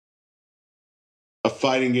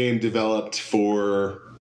fighting game developed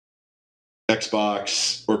for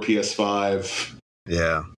Xbox or PS5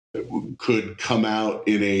 could come out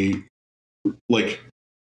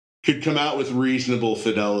could come out with reasonable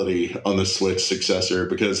fidelity on the Switch successor,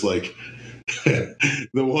 because like the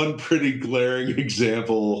one pretty glaring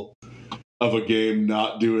example of a game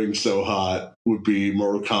not doing so hot would be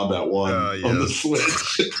Mortal Kombat 1 on the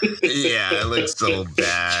Switch. Yeah, it looks so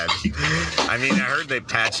bad. I mean, I heard they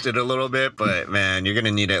patched it a little bit, but man, you're going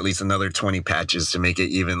to need at least another 20 patches to make it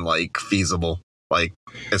even like feasible. Like,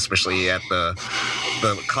 especially at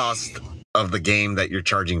the cost of the game that you're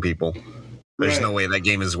charging people. There's no way that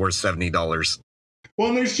game is worth $70. Well,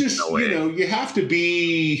 and there's just, you know, you have to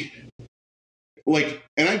be like,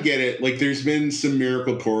 and I get it. Like, there's been some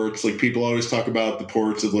miracle ports. Like, people always talk about the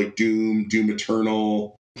ports of like Doom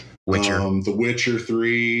Eternal, Witcher. The Witcher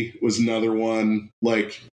 3 was another one.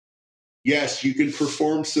 Like, yes, you can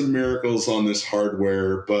perform some miracles on this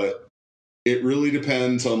hardware, but it really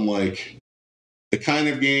depends on like the kind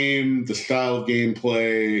of game, the style of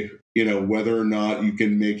gameplay, you know, whether or not you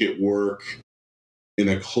can make it work in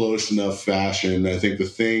a close enough fashion. I think the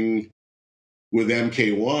thing with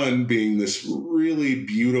MK1 being this really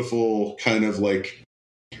beautiful kind of like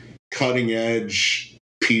cutting edge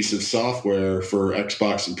piece of software for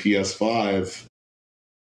Xbox and PS5,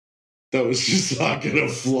 that was just not going to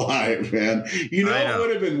fly, man. You know, it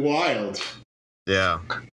would have been wild. Yeah.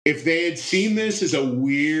 If they had seen this as a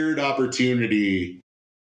weird opportunity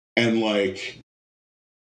and like,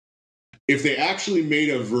 if they actually made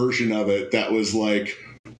a version of it that was like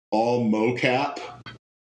all mocap,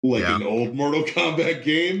 like an old Mortal Kombat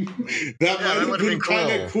game, that might have been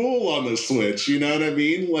kind of cool on the Switch. You know what I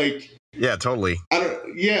mean? Like, yeah, totally.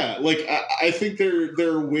 I think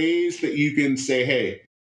there are ways that you can say, hey,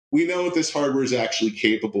 we know what this hardware is actually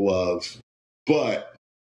capable of, but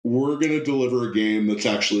we're going to deliver a game that's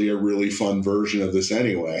actually a really fun version of this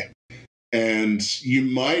anyway. And you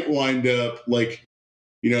might wind up like,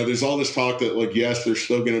 you know, there's all this talk that like, yes, they're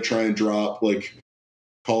still going to try and drop like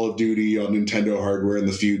Call of Duty on Nintendo hardware in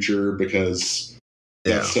the future because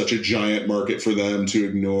that's such a giant market for them to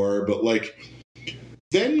ignore. But like,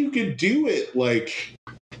 then you could do it like,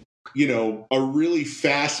 you know, a really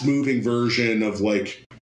fast moving version of like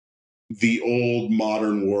the old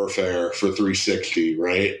Modern Warfare for 360,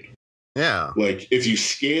 right? Yeah. Like if you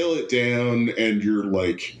scale it down and you're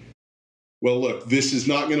like well, look, this is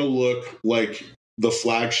not going to look like the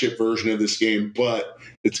flagship version of this game, but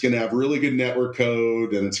it's going to have really good network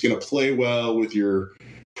code and it's going to play well with your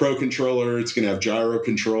Pro controller. It's going to have gyro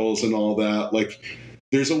controls and all that. Like,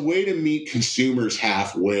 there's a way to meet consumers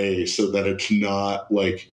halfway so that it's not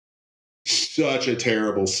like such a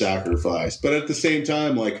terrible sacrifice. But at the same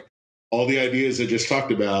time, like all the ideas I just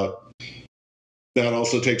talked about, that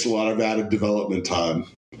also takes a lot of added development time.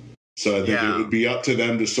 So I think it would be up to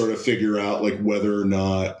them to sort of figure out like whether or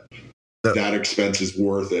not that expense is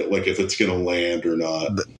worth it, like if it's going to land or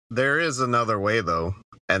not. There is another way though,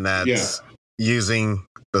 and that's using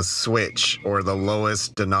the Switch or the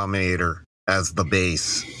lowest denominator as the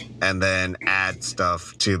base and then add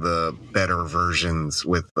stuff to the better versions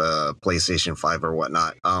with PlayStation 5 or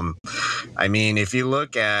whatnot. I mean, if you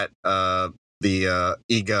look at the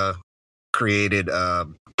IGA created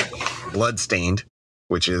Bloodstained,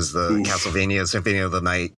 which is the Castlevania Symphony of the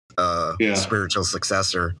Night spiritual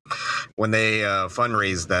successor, when they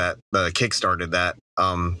fundraised that, kickstarted that,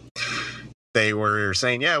 they were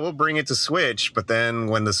saying, yeah, we'll bring it to Switch. But then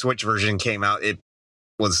when the Switch version came out, it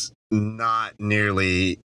was not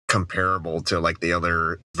nearly comparable to like the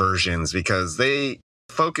other versions because they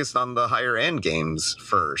focused on the higher end games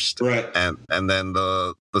first. Right. And then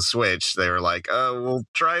the Switch, they were like, we'll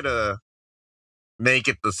try to make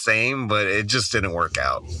it the same, but it just didn't work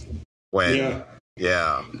out.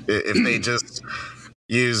 If they just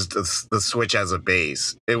used the Switch as a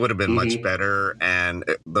base, it would have been much better, and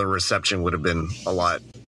the reception would have been a lot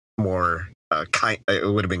more it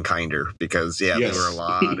would have been kinder because there were a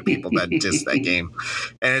lot of people that dissed that game,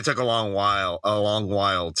 and it took a long while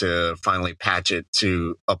to finally patch it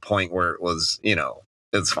to a point where it was,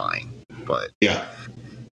 it's fine. But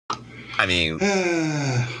I mean,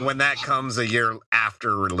 when that comes a year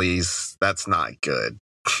after release, that's not good.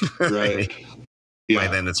 Right. By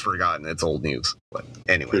then it's forgotten. It's old news. But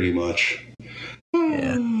anyway. Pretty much.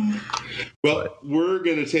 Yeah. Well, we're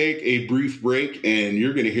going to take a brief break, and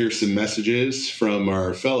you're going to hear some messages from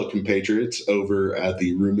our fellow compatriots over at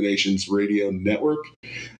the Ruminations Radio Network.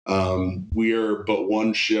 We are but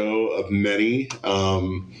one show of many.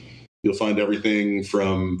 You'll find everything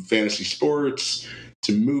from fantasy sports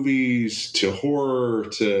to movies to horror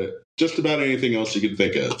to just about anything else you can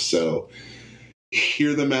think of. So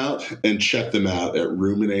hear them out and check them out at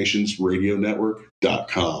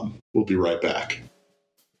ruminationsradionetwork.com. We'll be right back.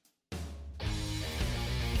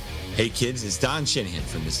 Hey kids, it's Don Shanahan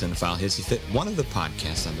from the Cinephile Hissy Fit, one of the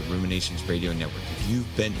podcasts on the Ruminations Radio Network. If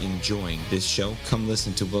you've been enjoying this show, come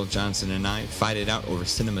listen to Will Johnson and I fight it out over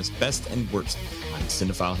cinema's best and worst on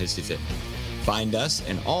Cinephile Hissy Fit. Find us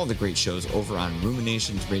and all the great shows over on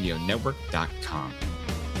ruminationsradionetwork.com.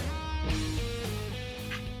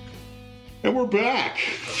 And we're back.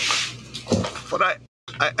 But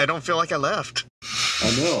I don't feel like I left. I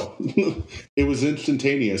know. It was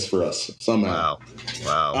instantaneous for us somehow.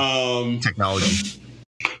 Wow. Technology.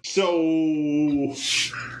 So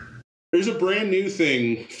there's a brand new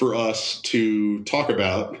thing for us to talk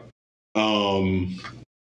about,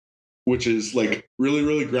 which is like really,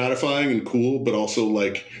 really gratifying and cool, but also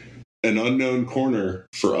like an unknown corner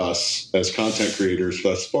for us as content creators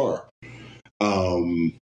thus far.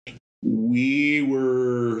 We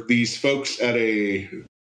were these folks at a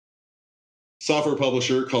software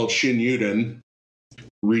publisher called Shin Yuden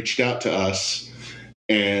reached out to us,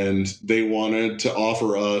 and they wanted to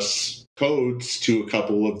offer us codes to a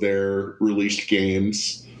couple of their released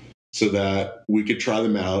games so that we could try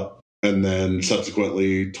them out and then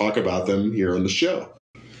subsequently talk about them here on the show.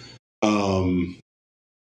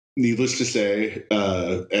 Needless to say,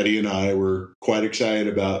 Eddie and I were quite excited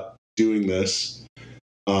about doing this.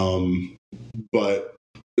 But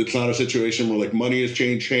it's not a situation where like money has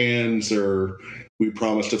changed hands or we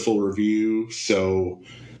promised a full review. So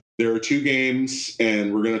there are two games,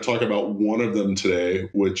 and we're going to talk about one of them today,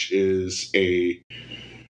 which is a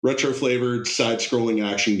retro-flavored side-scrolling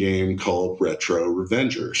action game called Retro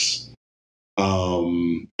Revengers.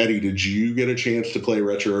 Eddie, did you get a chance to play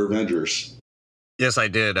Retro Revengers? Yes, I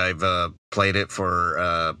did. I've played it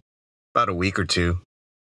for about a week or two.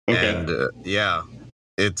 Okay. And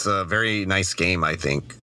it's a very nice game, I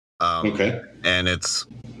think. Okay. And it's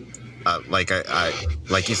like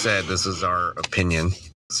you said, this is our opinion,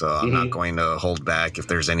 so I'm not going to hold back if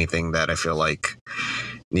there's anything that I feel like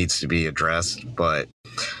needs to be addressed. But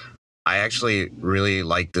I actually really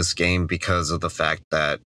like this game because of the fact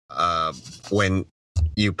that when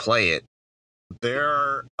you play it, there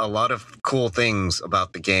are a lot of cool things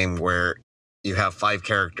about the game where you have 5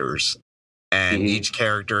 characters, and each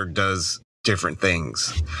character does different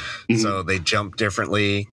things. So they jump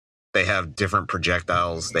differently. they have different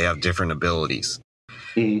projectiles, they have different abilities.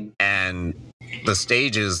 Mhm. And the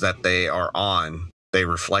stages that they are on, they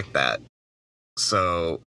reflect that.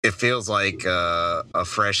 So it feels like a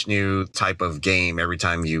fresh new type of game every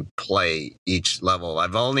time you play each level.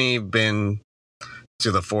 I've only been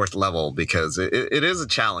to the 4th level because it is a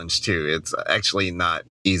challenge too. It's actually not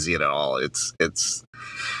easy at all. It's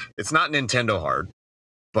not Nintendo hard,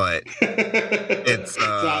 but it's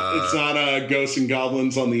not Ghosts and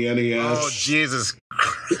Goblins on the NES. Oh Jesus!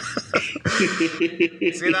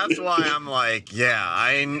 See, that's why I'm like,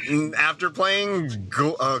 yeah. After playing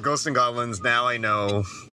Ghosts and Goblins, now I know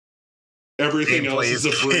everything else is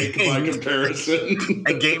a break by comparison.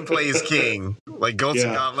 And gameplay is king. Like Ghosts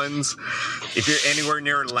and Goblins, if you're anywhere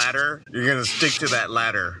near a ladder, you're going to stick to that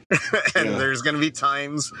ladder. And there's going to be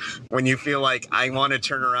times when you feel like, I want to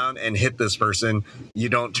turn around and hit this person. You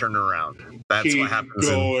don't turn around. That's what happens.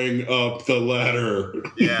 Going up the ladder.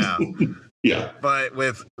 Yeah. Yeah. But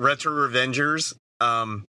with Retro Revengers,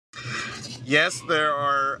 yes, there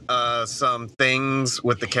are some things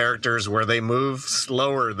with the characters where they move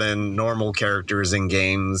slower than normal characters in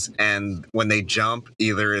games. And when they jump,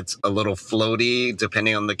 either it's a little floaty,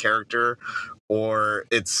 depending on the character, or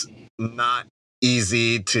it's not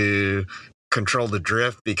easy to control the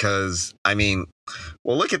drift because, I mean,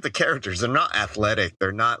 well, look at the characters. They're not athletic.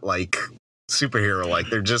 They're not like superhero-like.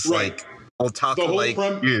 They're just like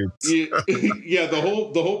otaku-like dudes. Yeah, the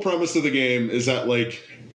whole premise of the game is that, like,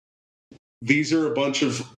 these are a bunch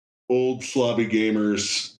of old slobby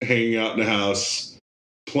gamers hanging out in a house,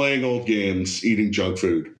 playing old games, eating junk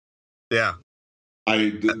food. Yeah.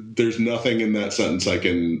 There's nothing in that sentence I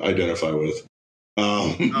can identify with.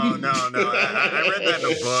 Oh, no. I read that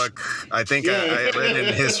in a book. I think I read it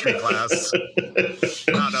in history class.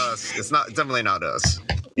 Not us. It's definitely not us.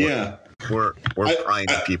 We're prime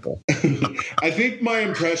people. I think my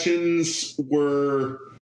impressions were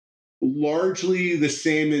largely the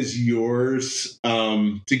same as yours.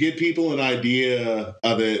 To give people an idea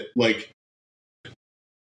of it, like,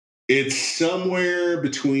 it's somewhere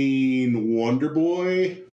between Wonder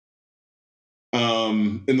Boy,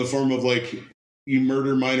 in the form of, like, you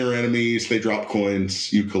murder minor enemies, they drop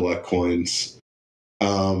coins, you collect coins.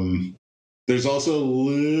 There's also a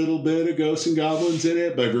little bit of Ghosts and Goblins in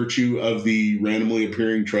it by virtue of the randomly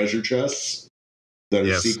appearing treasure chests that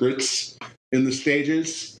are secrets in the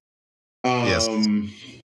stages.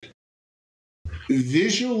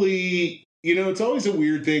 Visually, it's always a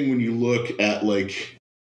weird thing when you look at, like,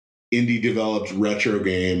 indie developed retro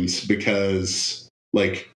games because,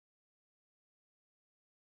 like,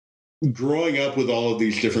 growing up with all of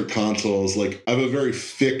these different consoles, like, I have a very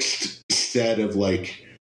fixed set of, like,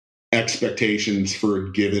 expectations for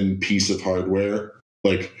a given piece of hardware.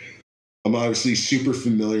 Like, I'm obviously super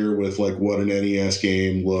familiar with, like, what an NES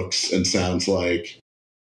game looks and sounds like,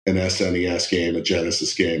 an SNES game, a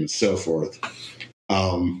Genesis game, and so forth.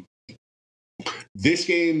 This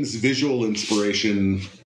game's visual inspiration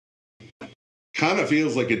kind of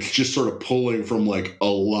feels like it's just sort of pulling from, like, a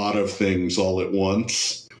lot of things all at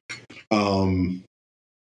once.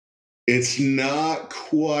 It's not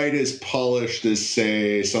quite as polished as,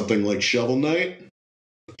 say, something like Shovel Knight.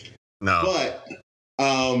 No. But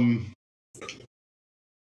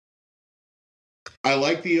I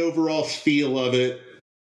like the overall feel of it.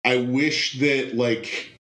 I wish that,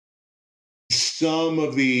 like, some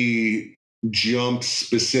of the jumps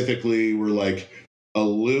specifically were, like, a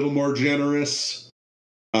little more generous.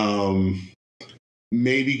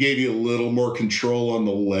 Maybe gave you a little more control on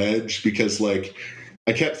the ledge because, like,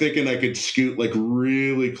 I kept thinking I could scoot, like,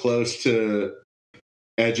 really close to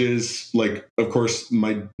edges. Like, of course,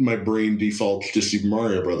 my brain defaults to Super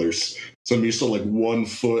Mario Brothers, so I'm used to, like, 1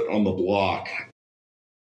 foot on the block,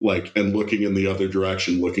 like, and looking in the other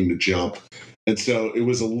direction, looking to jump. And so it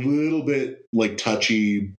was a little bit, like,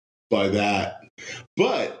 touchy by that.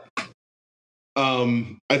 But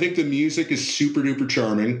I think the music is super duper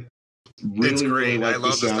charming. It's great. Really like I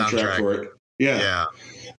love the soundtrack for it. Yeah.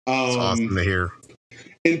 It's awesome to hear.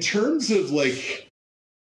 In terms of, like,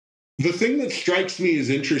 the thing that strikes me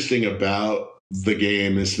as interesting about the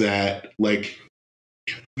game is that, like,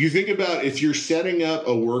 you think about if you're setting up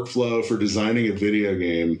a workflow for designing a video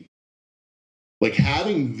game, like,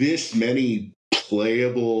 having this many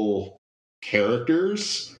playable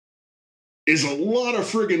characters is a lot of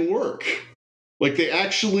friggin' work. Like, they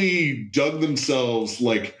actually dug themselves,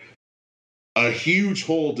 like, a huge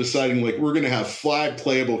hole deciding, like, we're going to have 5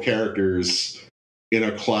 playable characters in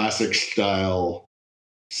a classic style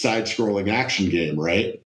side-scrolling action game,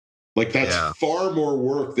 right? Like, that's far more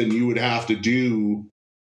work than you would have to do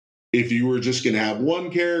if you were just going to have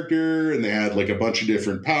one character and they had like a bunch of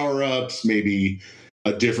different power-ups, maybe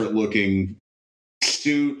a different looking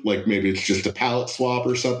suit, like maybe it's just a palette swap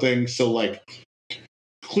or something. So like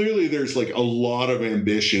clearly there's like a lot of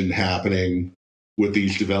ambition happening with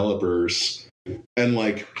these developers. And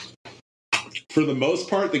like for the most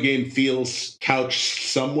part, the game feels couched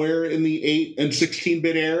somewhere in the 8 and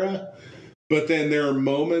 16-bit era. But then there are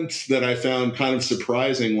moments that I found kind of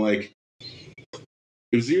surprising. Like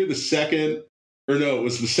it was either the second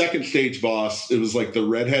stage boss. It was like the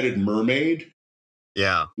redheaded mermaid.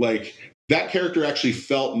 Yeah. Like that character actually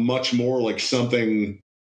felt much more like something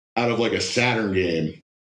out of like a Saturn game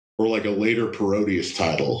or like a later Parodius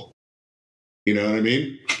title. You know what I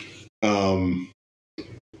mean?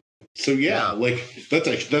 So yeah, like that's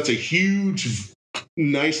a huge,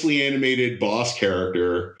 nicely animated boss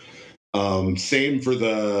character. Same for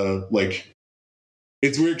the like.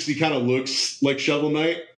 It's weird because he kind of looks like Shovel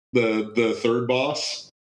Knight, the third boss.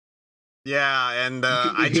 Yeah, and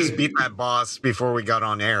I just beat that boss before we got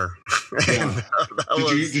on air. Yeah.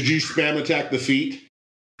 Did you spam attack the feet?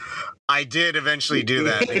 I did eventually do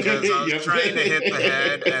that because I was trying to hit the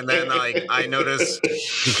head, and then like I noticed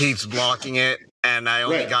he keeps blocking it, and I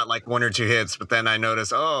only got like 1 or 2 hits. But then I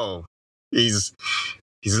noticed, he's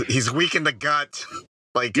weak in the gut,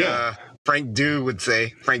 like Frank Dukes would say.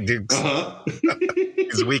 Frank Dukes.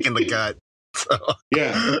 He's weak in the gut. So,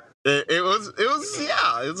 yeah, it was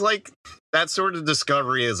like that sort of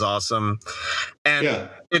discovery is awesome, and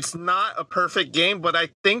it's not a perfect game, but I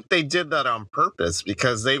think they did that on purpose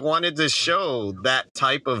because they wanted to show that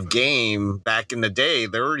type of game back in the day.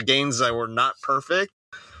 There were games that were not perfect,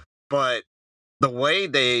 but the way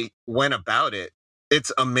they went about it,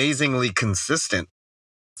 it's amazingly consistent.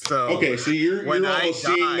 So okay, so you're almost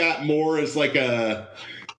seeing that more as like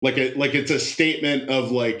it's a statement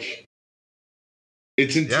of like.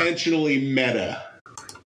 It's intentionally meta,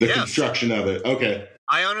 the construction of it. Okay.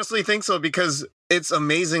 I honestly think so because it's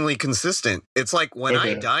amazingly consistent. It's like when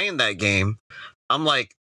I die in that game, I'm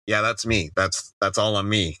like, yeah, that's me. That's all on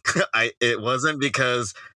me. It wasn't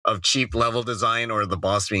because of cheap level design or the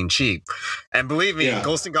boss being cheap. And believe me,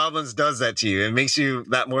 Ghosts and Goblins does that to you. It makes you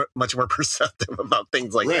much more perceptive about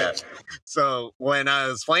things like that. So when I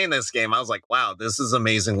was playing this game, I was like, wow, this is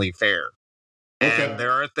amazingly fair. And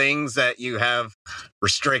there are things that you have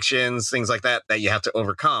restrictions, things like that you have to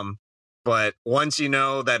overcome. But once you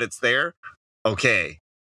know that it's there, okay.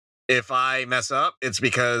 If I mess up, it's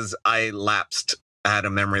because I lapsed. I had a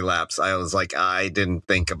memory lapse. I was like, I didn't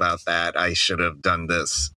think about that. I should have done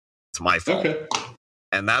this. It's my fault. Okay.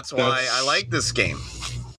 And that's why I like this game.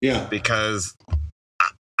 Yeah. Because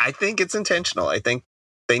I think it's intentional. I think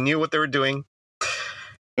they knew what they were doing.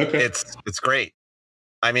 Okay. It's great.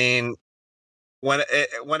 I mean,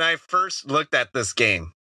 when I first looked at this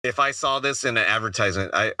game, if I saw this in an advertisement,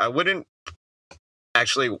 I wouldn't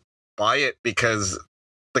actually buy it because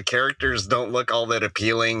the characters don't look all that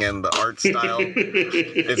appealing and the art style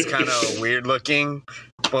it's kind of weird looking.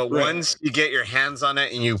 But once you get your hands on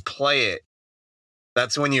it and you play it,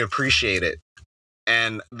 that's when you appreciate it.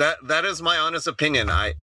 And that is my honest opinion.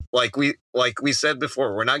 Like we said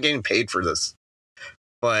before, we're not getting paid for this.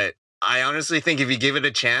 But I honestly think if you give it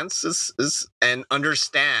a chance and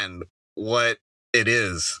understand what it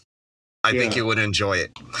is, I think you would enjoy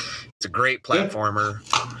it. It's a great platformer.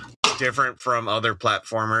 It's different from other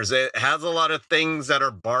platformers. It has a lot of things that are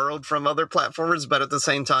borrowed from other platformers, but at the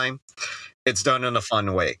same time, it's done in a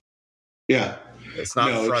fun way. Yeah. It's not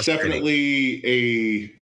frustrating. It's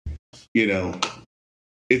definitely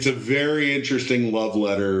it's a very interesting love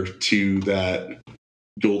letter to that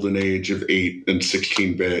golden age of 8 and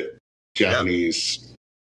 16-bit Japanese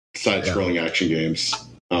side-scrolling action games.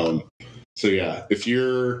 So yeah, if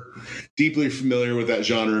you're deeply familiar with that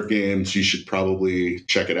genre of games, you should probably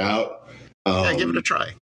check it out. Give it a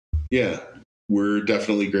try. Yeah, we're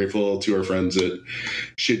definitely grateful to our friends at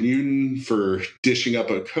Shinuden for dishing up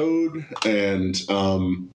a code. And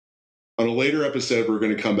on a later episode, we're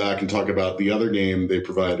going to come back and talk about the other game they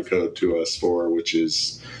provide a code to us for, which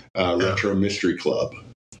is Retro Mystery Club.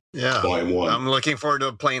 Yeah, Volume 1. I'm looking forward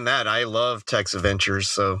to playing that. I love text adventures,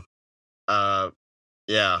 so that'll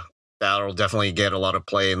definitely get a lot of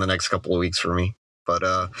play in the next couple of weeks for me. But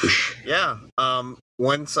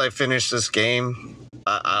once I finish this game,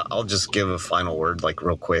 I'll just give a final word, like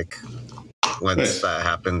real quick, once that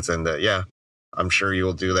happens. And I'm sure you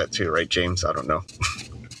will do that too, right, James? I don't know.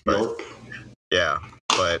 But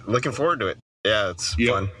but looking forward to it. Yeah, it's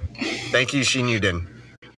fun. Thank you, Shinuden.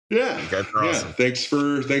 Yeah, you guys are awesome. Thanks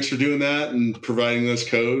for doing that and providing those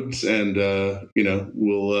codes. And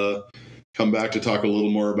we'll come back to talk a little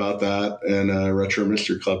more about that and Retro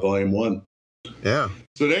Mystery Club Volume 1. Yeah.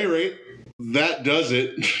 So at any rate, that does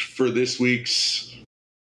it for this week's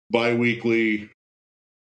bi-weekly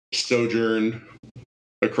sojourn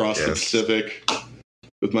across the Pacific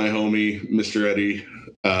with my homie, Mr. Eddie.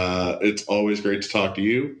 It's always great to talk to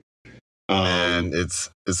you. And it's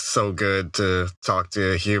so good to talk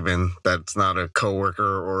to a human that's not a coworker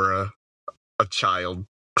or a child.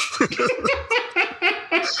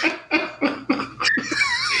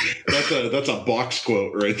 That's a box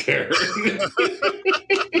quote right there.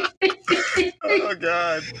 Oh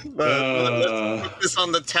God! Let's put this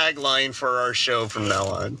on the tagline for our show from now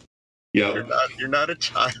on. Yeah, you're not a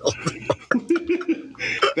child.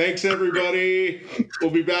 Thanks, everybody.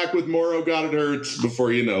 We'll be back with more Oh God It Hurts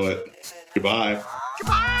before you know it. Goodbye.